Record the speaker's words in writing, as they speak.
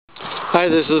Hi,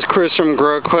 this is Chris from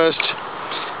Growquest,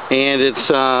 and it's,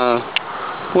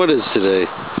 what is today?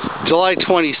 July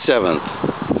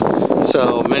 27th.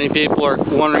 So many people are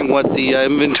wondering what the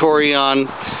inventory on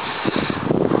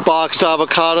boxed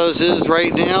avocados is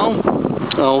right now.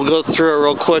 We'll go through it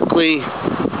real quickly.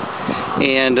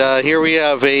 And here we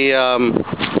have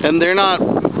and they're not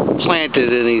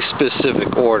planted in any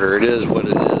specific order. It is what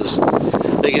it is.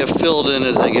 They get filled in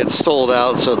as they get sold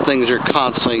out, so things are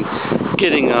constantly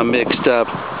getting mixed up.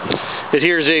 But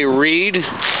here's a reed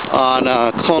on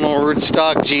clonal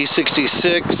rootstock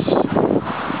G66.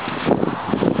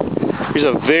 Here's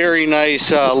a very nice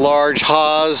large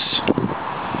Haas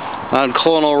on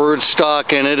clonal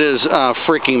rootstock, and it is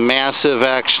freaking massive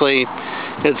actually.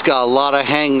 It's got a lot of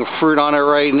hanging fruit on it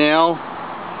right now,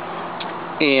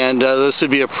 and this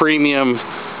would be a premium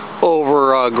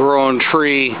overgrown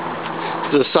tree,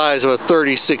 the size of a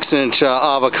 36-inch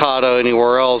avocado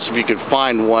anywhere else, if you could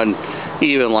find one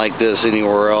even like this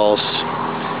anywhere else.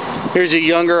 Here's a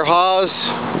younger Haas,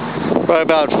 probably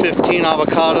about 15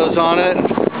 avocados on it.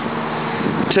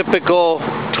 Typical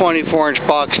 24-inch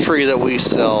box tree that we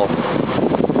sell.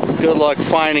 Good luck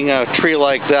finding a tree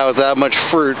like that with that much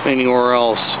fruit anywhere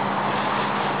else.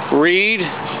 Reed,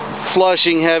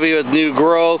 flushing heavy with new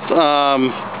growth.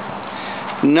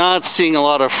 Not seeing a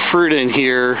lot of fruit in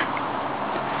here.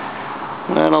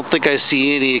 I don't think I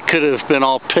see any. It could have been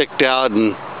all picked out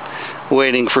and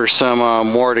waiting for some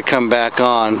more to come back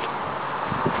on.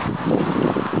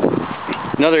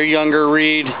 Another younger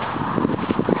reed.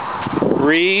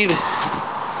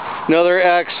 Another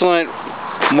excellent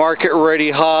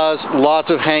market-ready Haas. Lots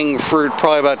of hanging fruit,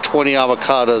 probably about 20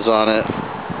 avocados on it.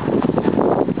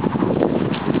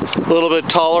 A little bit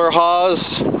taller Haas.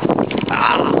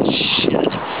 Ah, shit.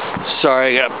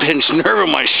 Sorry, I got a pinched nerve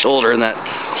in my shoulder and that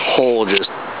hole just...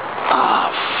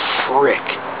 frick.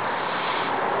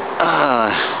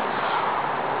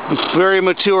 Very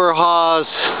mature Haas.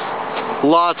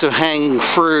 Lots of hanging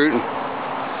fruit.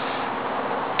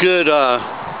 Good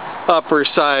upper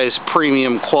size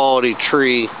premium quality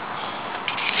tree.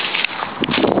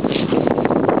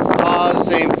 Haas,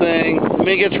 same thing. I mean,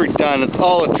 it gets redundant.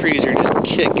 All the trees are just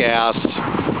kick-ass.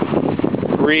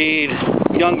 Reed,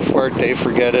 young Fuerte,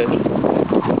 forget it.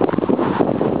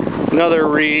 Another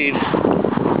reed,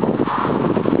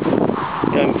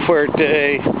 young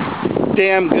Fuerte.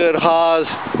 Damn good Haas,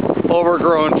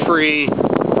 overgrown tree.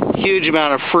 Huge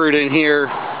amount of fruit in here.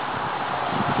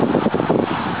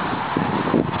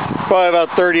 Probably about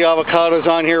 30 avocados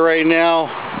on here right now.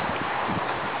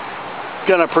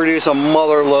 Gonna produce a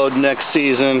mother load next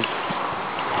season.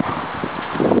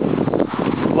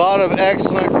 A lot of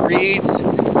excellent reeds.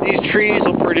 These trees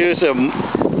will produce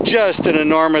just an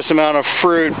enormous amount of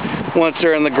fruit once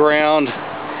they're in the ground,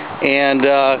 and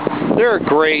they're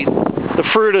great. The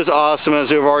fruit is awesome, as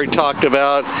we've already talked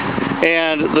about,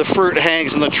 and the fruit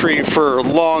hangs in the tree for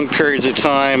long periods of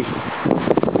time.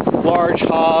 Large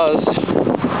Haas.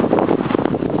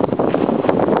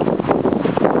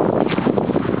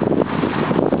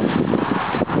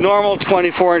 Normal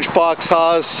 24-inch box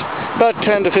Haas, about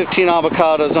 10 to 15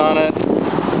 avocados on it.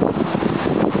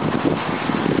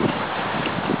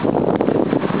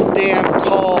 Damn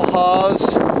tall Haas,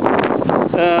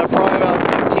 probably about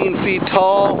 15 feet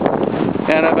tall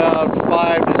and about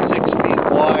 5 to 6 feet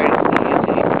wide.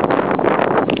 Easy.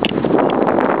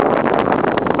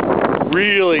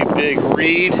 Really big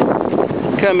reed,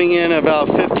 coming in about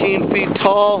 15 feet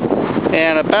tall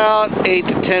and about 8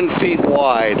 to 10 feet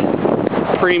wide.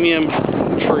 Premium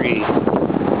tree.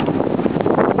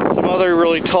 Some other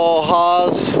really tall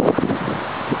Haas.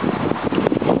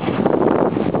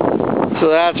 So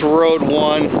that's road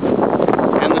one,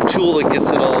 and the tool that gets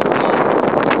it all done.